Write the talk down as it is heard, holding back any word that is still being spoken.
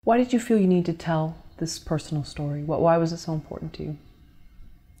Why did you feel you need to tell this personal story? Why was it so important to you?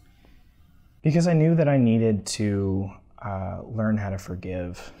 Because I knew that I needed to learn how to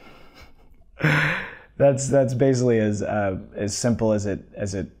forgive. That's basically as simple as it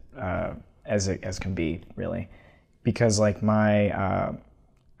can be, really. Because like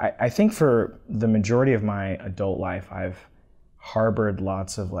I think for the majority of my adult life, I've harbored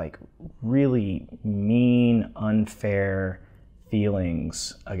lots of like really mean, unfair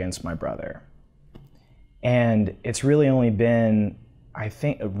feelings against my brother. And it's really only been, I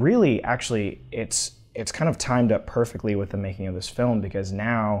think, really, actually, it's kind of timed up perfectly with the making of this film, because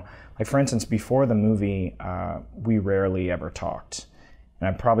now, like for instance, before the movie, we rarely ever talked. And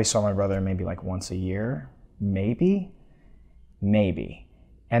I probably saw my brother maybe like once a year, maybe.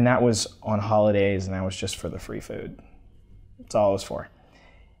 And that was on holidays, and that was just for the free food. That's all it was for.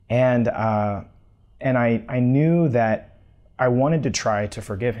 And I knew that I wanted to try to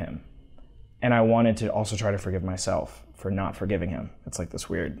forgive him. And I wanted to also try to forgive myself for not forgiving him. It's like this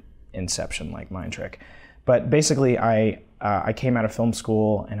weird Inception-like mind trick. But basically, I came out of film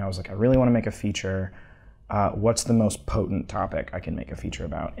school, and I was like, I really want to make a feature. What's the most potent topic I can make a feature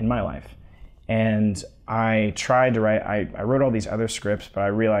about in my life? And I tried to write, I wrote all these other scripts, but I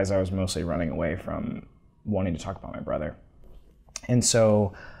realized I was mostly running away from wanting to talk about my brother. And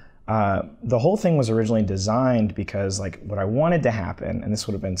so the whole thing was originally designed because like what I wanted to happen, and this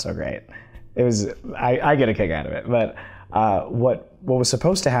would have been so great, it was, I get a kick out of it, but what was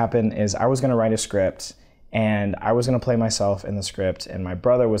supposed to happen is I was going to write a script, and I was going to play myself in the script, and my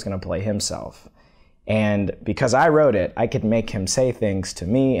brother was going to play himself. And because I wrote it, I could make him say things to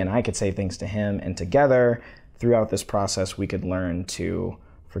me, and I could say things to him, and together, throughout this process, we could learn to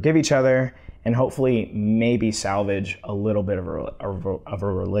forgive each other, and hopefully maybe salvage a little bit of a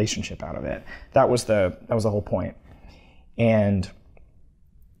relationship out of it. That was the whole point. And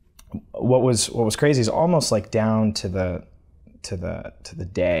what was crazy is almost like down to the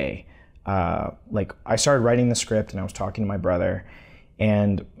day. Like I started writing the script, and I was talking to my brother,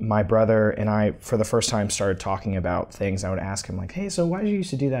 and my brother and I, for the first time, started talking about things. I would ask him like, "Hey, so why did you used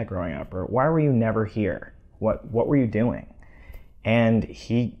to do that growing up?" Or "Why were you never here? What were you doing?" And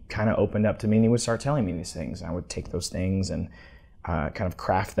he kind of opened up to me, and he would start telling me these things. And I would take those things and kind of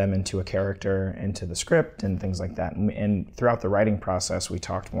craft them into a character, into the script, and things like that. And throughout the writing process, we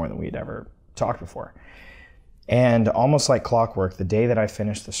talked more than we'd ever talked before. And almost like clockwork, the day that I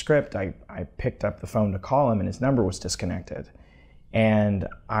finished the script, I picked up the phone to call him, and his number was disconnected. And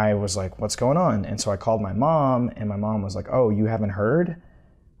I was like, "What's going on?" And so I called my mom, and my mom was like, "Oh, you haven't heard?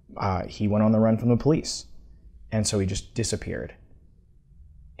 He went on the run from the police." And so he just disappeared.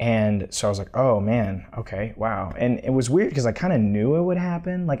 And so I was like, "Oh man, okay, wow." And it was weird because I kind of knew it would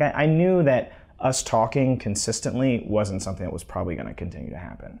happen. Like I knew that us talking consistently wasn't something that was probably going to continue to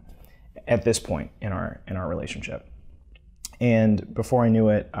happen at this point in our relationship. And before I knew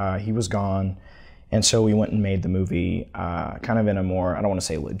it, he was gone. And so we went and made the movie kind of in a more, I don't want to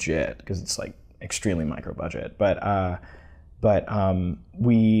say legit, because it's like extremely micro budget, but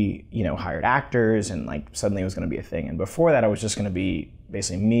we, hired actors, and like suddenly it was going to be a thing. And before that, it was just going to be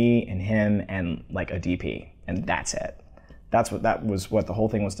basically me and him and like a DP, and that's it. That was what the whole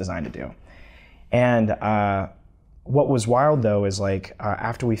thing was designed to do. And what was wild though is like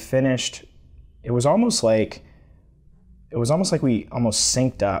after we finished, it was almost like we almost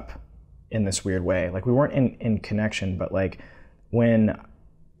synced up in this weird way. Like we weren't in connection, but like when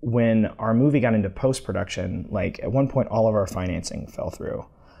our movie got into post-production, like at one point all of our financing fell through.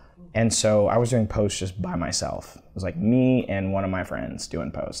 And so I was doing post just by myself. It was like me and one of my friends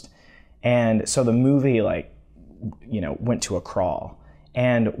doing post. And so the movie went to a crawl.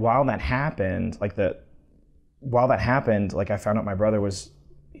 And while that happened, I found out my brother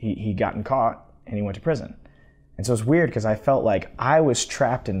he'd gotten caught and he went to prison. And so it's weird because I felt like I was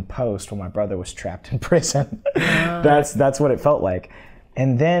trapped in post while my brother was trapped in prison. That's what it felt like.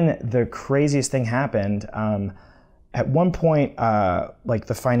 And then the craziest thing happened. At one point, like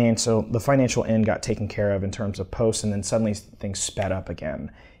the financial end got taken care of in terms of post, and then suddenly things sped up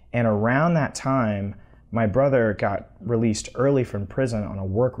again. And around that time, my brother got released early from prison on a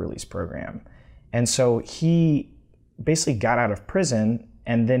work release program. And so he basically got out of prison,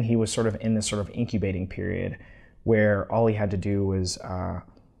 and then he was sort of in this sort of incubating period where all he had to do was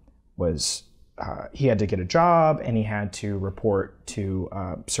he had to get a job, and he had to report to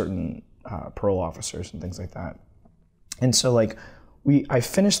certain parole officers and things like that. And so like I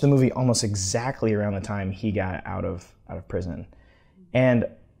finished the movie almost exactly around the time he got out of prison. And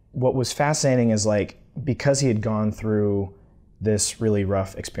what was fascinating is like, because he had gone through this really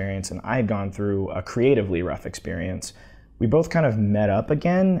rough experience and I had gone through a creatively rough experience, we both kind of met up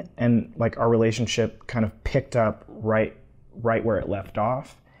again, and like our relationship kind of picked up right where it left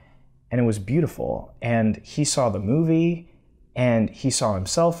off. And it was beautiful. And he saw the movie, and he saw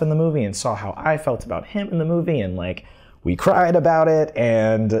himself in the movie, and saw how I felt about him in the movie, and like we cried about it.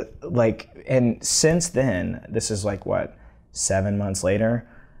 And since then, this is like what, 7 months later,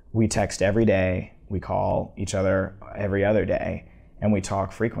 we text every day, we call each other every other day, and we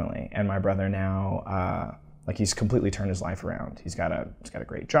talk frequently. And my brother now, he's completely turned his life around. He's got a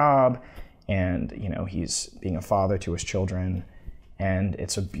great job, and he's being a father to his children, and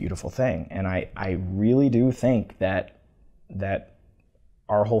it's a beautiful thing. And I really do think that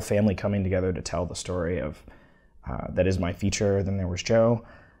our whole family coming together to tell the story of that is my feature, Then There Was Joe,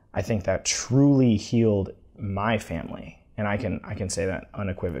 I think that truly healed my family. And I can say that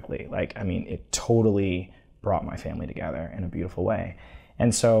unequivocally. It totally brought my family together in a beautiful way.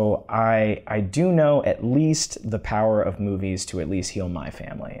 And so I do know at least the power of movies to at least heal my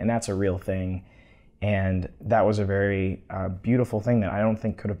family. And that's a real thing. And that was a very beautiful thing that I don't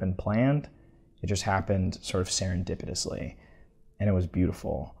think could have been planned. It just happened sort of serendipitously. And it was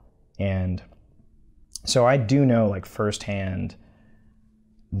beautiful. And so I do know like firsthand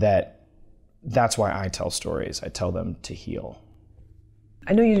that's why I tell stories. I tell them to heal.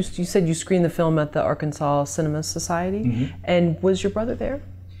 I know you said you screened the film at the Arkansas Cinema Society, mm-hmm. And was your brother there?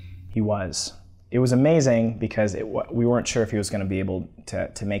 He was. It was amazing because we weren't sure if he was going to be able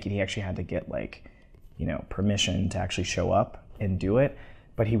to make it. He actually had to get permission to actually show up and do it.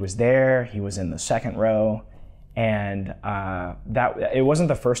 But he was there. He was in the second row, and it wasn't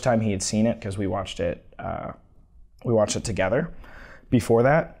the first time he had seen it because we watched it together before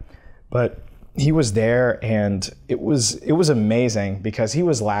that. But he was there, and it was amazing because he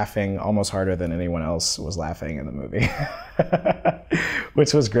was laughing almost harder than anyone else was laughing in the movie,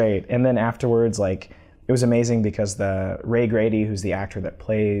 which was great. And then afterwards, it was amazing because the Ray Grady, who's the actor that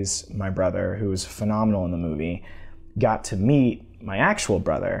plays my brother, who was phenomenal in the movie, got to meet my actual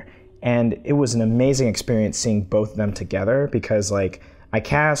brother. And it was an amazing experience seeing both of them together because I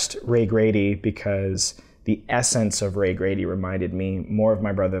cast Ray Grady because the essence of Ray Grady reminded me more of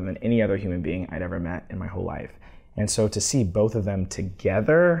my brother than any other human being I'd ever met in my whole life. And so to see both of them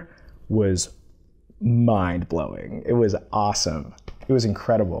together was mind-blowing. It was awesome. It was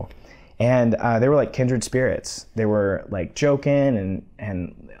incredible. And they were like kindred spirits. They were joking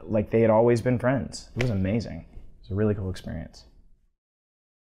and like they had always been friends. It was amazing. It was a really cool experience.